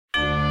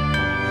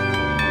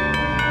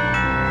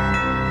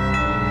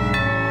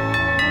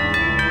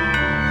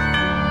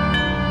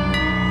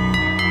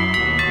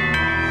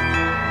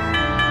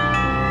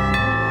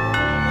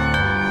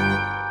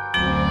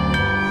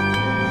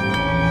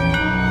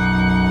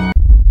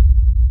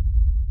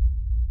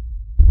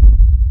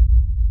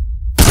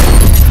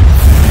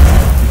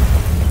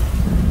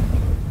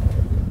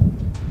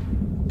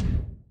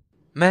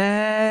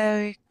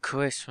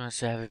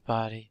Christmas,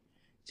 everybody.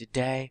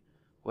 Today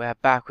we're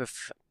back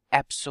with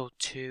episode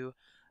 2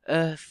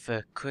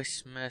 for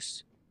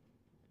Christmas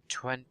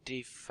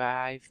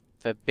 25,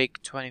 the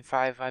big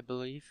 25 I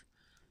believe.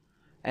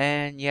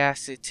 And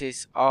yes, it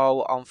is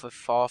all on the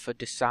 4th of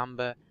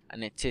December,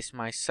 and it is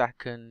my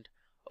second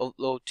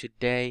upload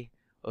today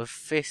of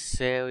this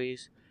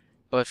series,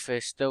 but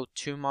there's still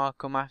 2 more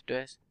come after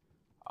this,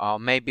 or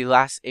maybe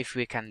less if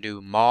we can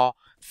do more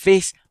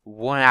this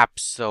one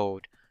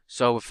episode.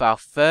 So without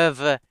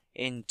further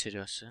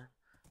introduction,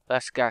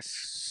 let's get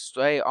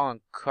straight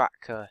on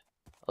crackling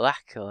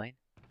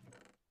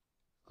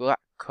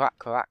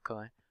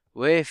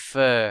with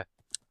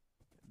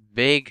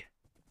big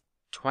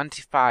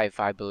 25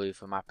 I believe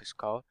the map is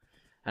called.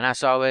 And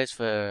as always,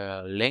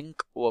 the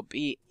link will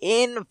be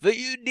in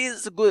the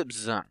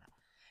description.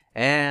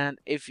 And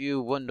if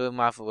you're wondering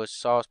where the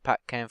source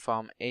pack came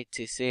from, it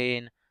is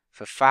in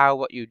the file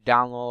what you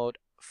download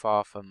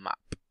for the map.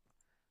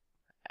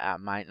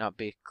 Might not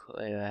be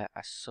clear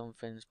as some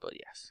things, but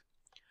yes.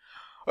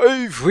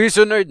 I've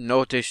recently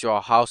noticed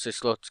your house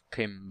is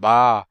looking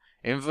bare.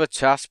 In the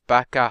chest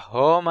back at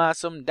home are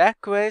some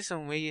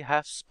decorations we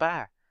have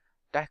spare.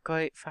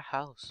 Decorate the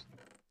house.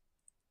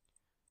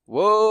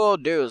 Will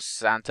do,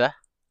 Santa.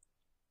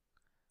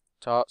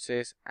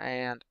 Torches,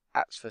 and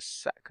that's the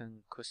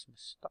second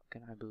Christmas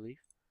stocking, I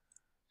believe.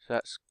 So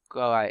let's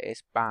go like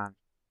it's ban.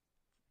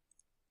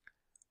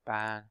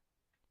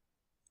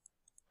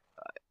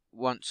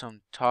 Want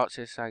some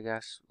torches, I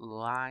guess.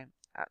 Lime.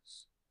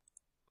 That's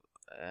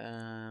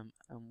and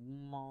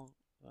one more.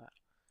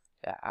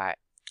 Yeah,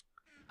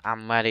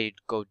 I'm ready to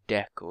go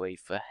decorate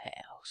the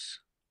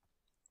house.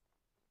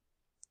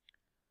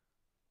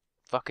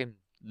 Fucking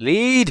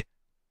lead!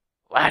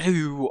 Why do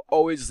you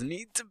always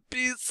need to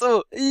be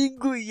so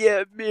angry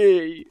at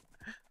me?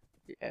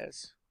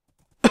 Yes.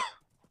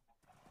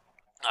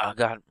 Oh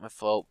god, my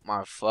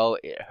throat,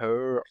 it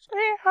hurts.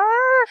 It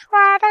hurts,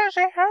 why does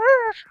it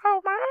hurt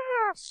so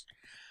much?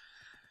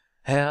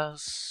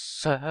 Hell's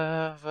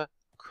serve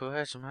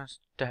Christmas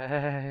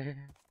Day.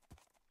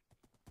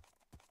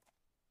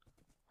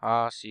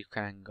 Oh, so you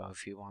can go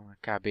if you want.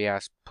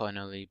 KBS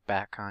plenty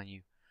back on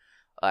you.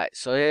 Alright,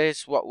 so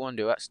here's what we'll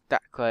do. Let's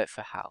decorate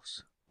the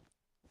house.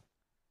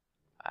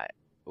 Alright,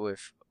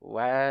 with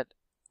red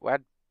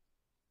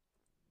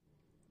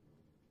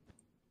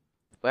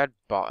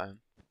bottom.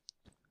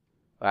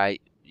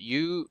 Right,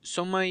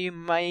 some of you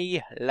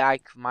may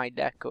like my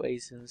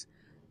decorations,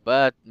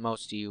 but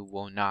most of you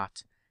will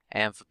not.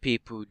 And for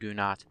people who do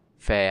not,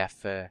 fair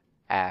for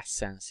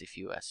sense if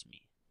you ask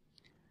me.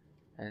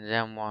 And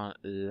then we'll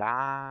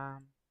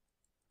lime.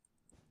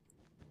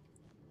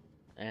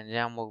 And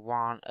then we'll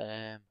want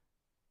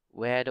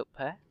red up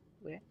here.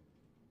 Where?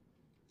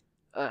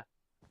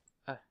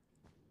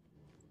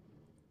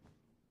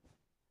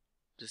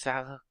 Does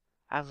that look?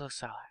 I look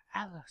so.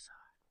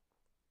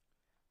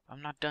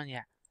 I'm not done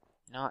yet.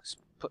 Now let's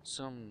put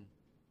some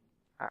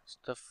that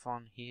stuff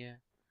on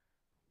here.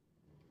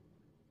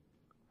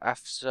 I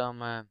have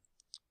some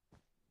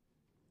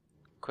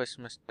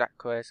Christmas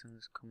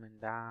decorations coming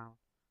down.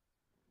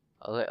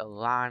 A little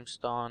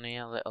limestone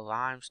here, a little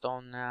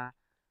limestone there.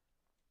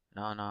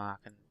 No, I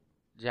can.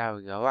 There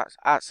we go.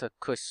 That's a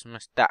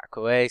Christmas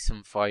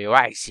decoration for you.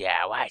 Right,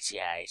 yeah.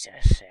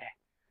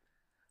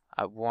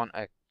 I want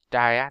a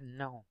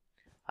diagonal,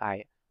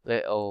 like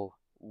little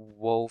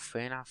wolf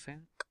in, I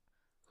think,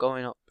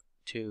 going up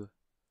to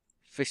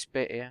this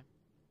bit here,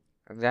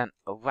 and then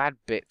a red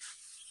bit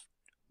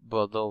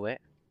below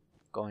it,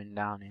 going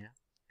down here.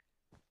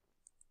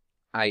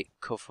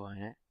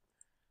 Covering it.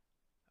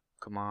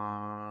 Come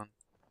on,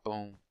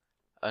 boom.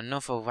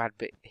 Another red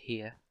bit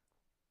here.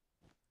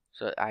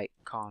 So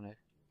cornered.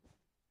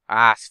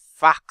 Ah,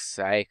 fuck's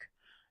sake.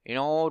 You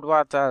know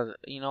what? I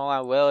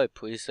really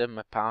appreciate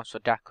my parents for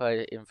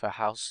decorating the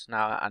house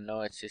now that I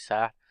know it's his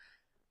heart.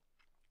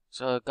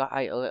 So I got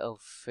a little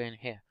thing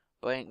here,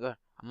 but it ain't good.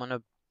 I'm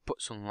gonna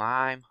put some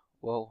lime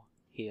wool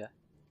here,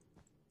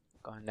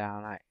 going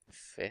down like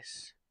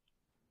this,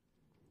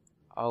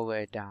 all the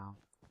way down,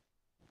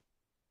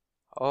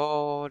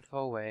 all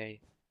the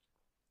way.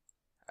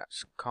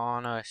 That's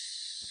corner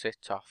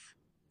sit off.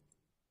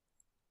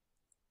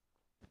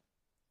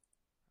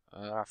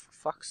 For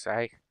fuck's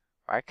sake.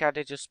 Why can't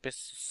it just be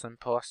so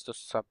simple as to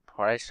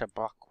suppress a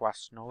block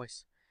west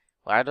noise?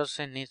 Why does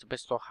it need to be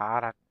so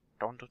hard? I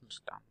don't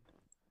understand.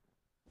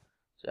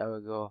 So there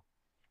we go.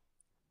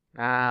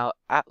 Now,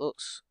 that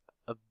looks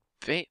a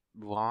bit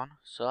wrong,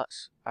 so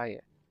let's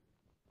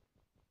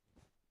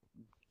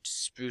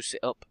spruce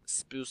it up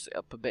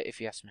a bit if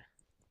you ask me.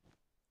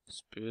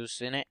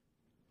 Sprucing it.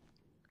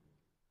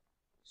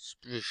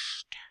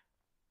 Spruced.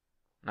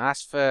 Now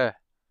that's the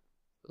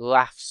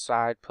left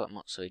side pretty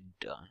much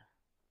done.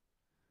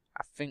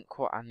 I think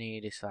what I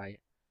need is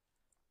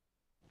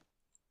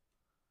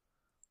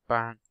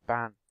bang.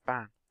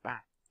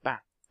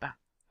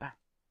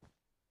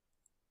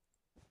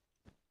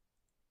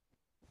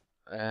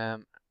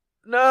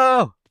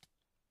 No!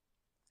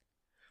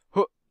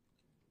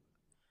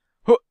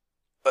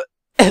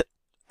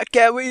 I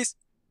can't wait.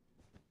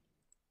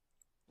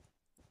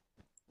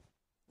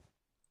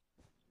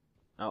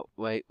 Oh,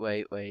 wait.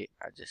 I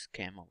just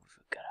came up with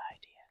a good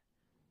idea.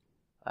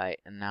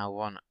 Right, and now I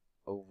want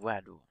a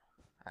red one.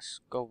 Let's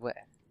go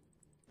red.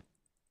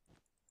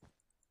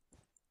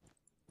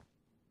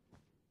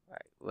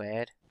 Right,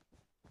 red.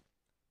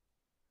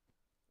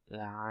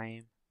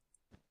 Lime.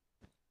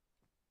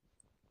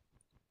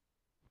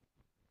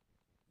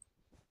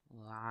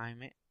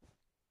 Lime it.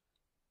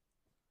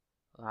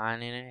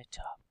 Lining it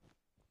up.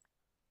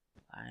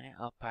 Line it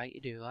up like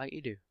you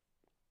do.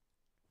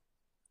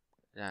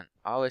 Then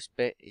all this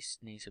bit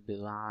needs to be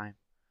lime.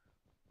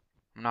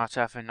 I'm not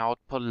having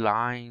multiple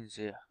lines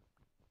here.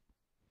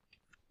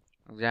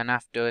 And then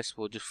after this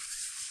we'll just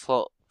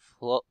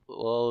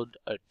load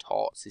our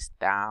torches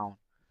down.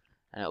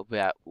 And it'll be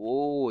like,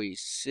 whoa,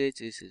 this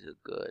is a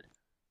good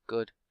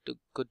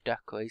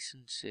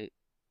decoration set.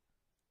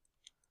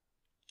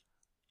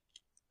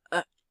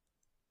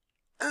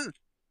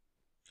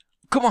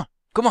 Come on.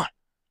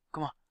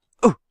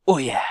 Oh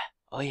yeah.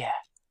 Right.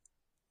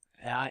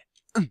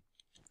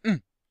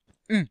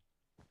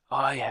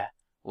 Oh yeah.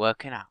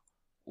 Working out.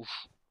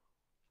 Oof.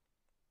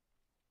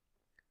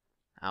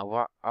 Now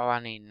what all I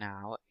need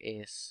now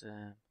is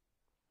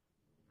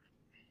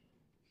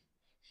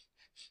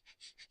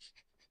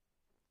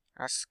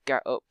let's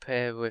get up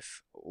here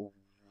with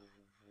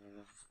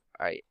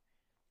right.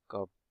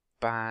 Go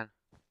ban.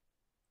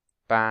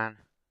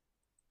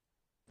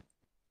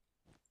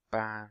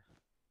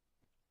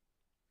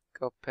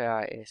 Go up here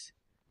like this.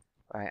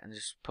 Right, and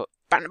just put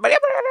ban.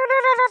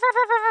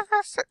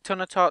 Sick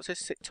ton of torches,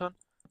 sick ton.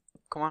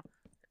 Come on.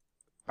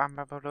 Bam.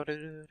 I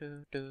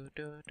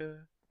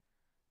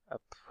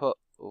put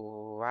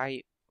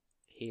right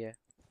here.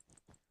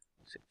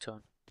 Sick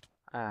ton.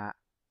 Might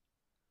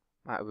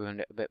have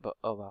ruined it a bit, but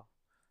oh well.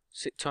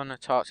 Sick ton of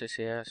torches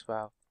here as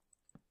well.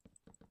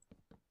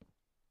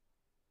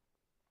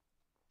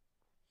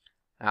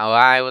 Now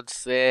I would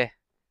say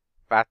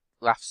that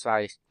left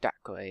side is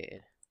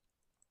decorated.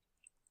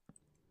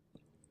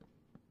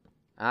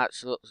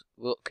 That's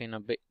looking a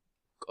bit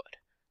good.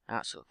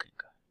 That's looking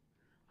good.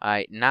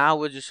 Alright, now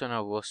we're just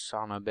gonna rust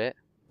on a bit.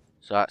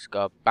 So let's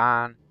go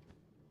ban.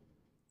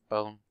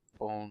 Boom.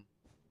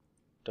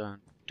 Dun.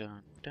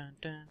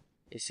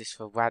 This is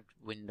for red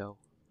window.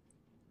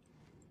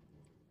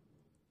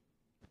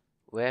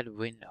 Red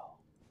window.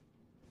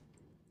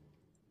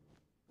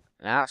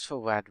 That's for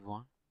red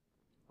one.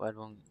 Red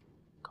one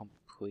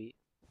complete,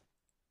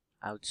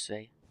 I would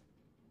say.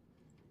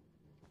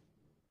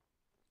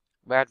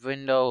 Red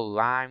window,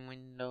 lime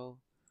window.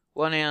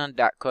 One in on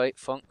decorate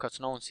front, cause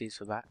no one sees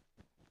for that.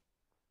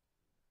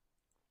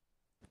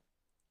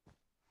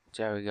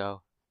 There we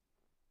go.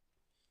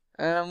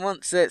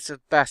 Once it's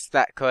the best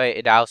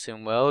decorated house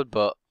in the world,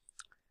 but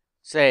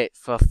say it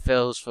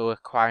fulfills the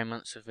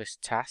requirements of this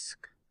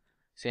task.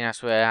 Seeing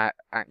as we ain't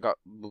got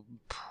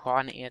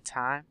plenty of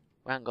time,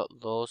 we ain't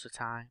got loads of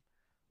time.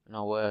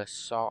 No, we're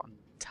sorting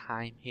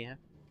time here.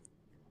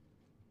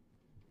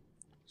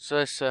 So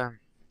it's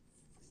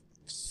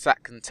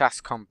second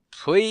task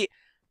complete.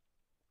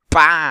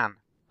 Ban!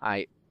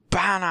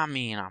 Ban, I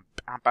mean,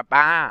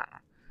 ban.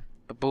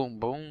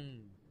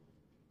 Boom.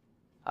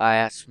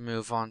 Let's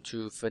move on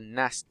to the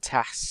next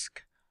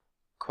task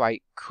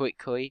quite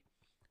quickly.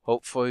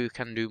 Hopefully we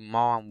can do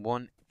more than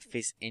one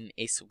in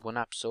this one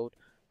episode.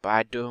 But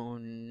I do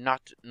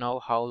not know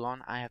how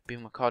long I have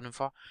been recording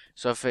for.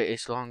 So if it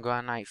is longer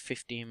than like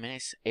 15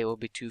 minutes, it will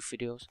be 2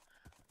 videos.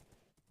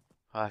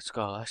 Let's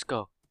go.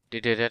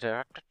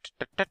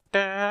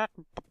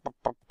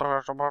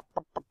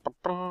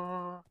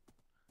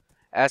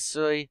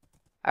 Actually,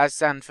 I'll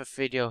end the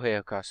video here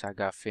because I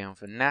got a feeling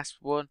the next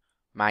one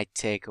might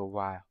take a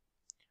while.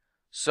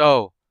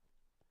 So,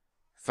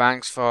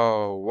 thanks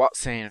for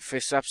watching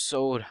this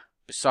episode.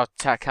 Be sure to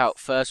check out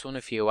first one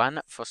if you want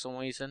for some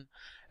reason.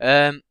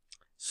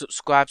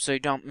 Subscribe so you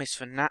don't miss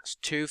the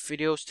next 2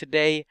 videos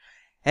today.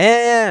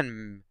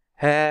 And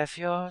have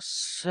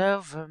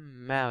yourself a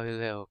merry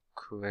little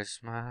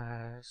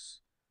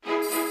Christmas.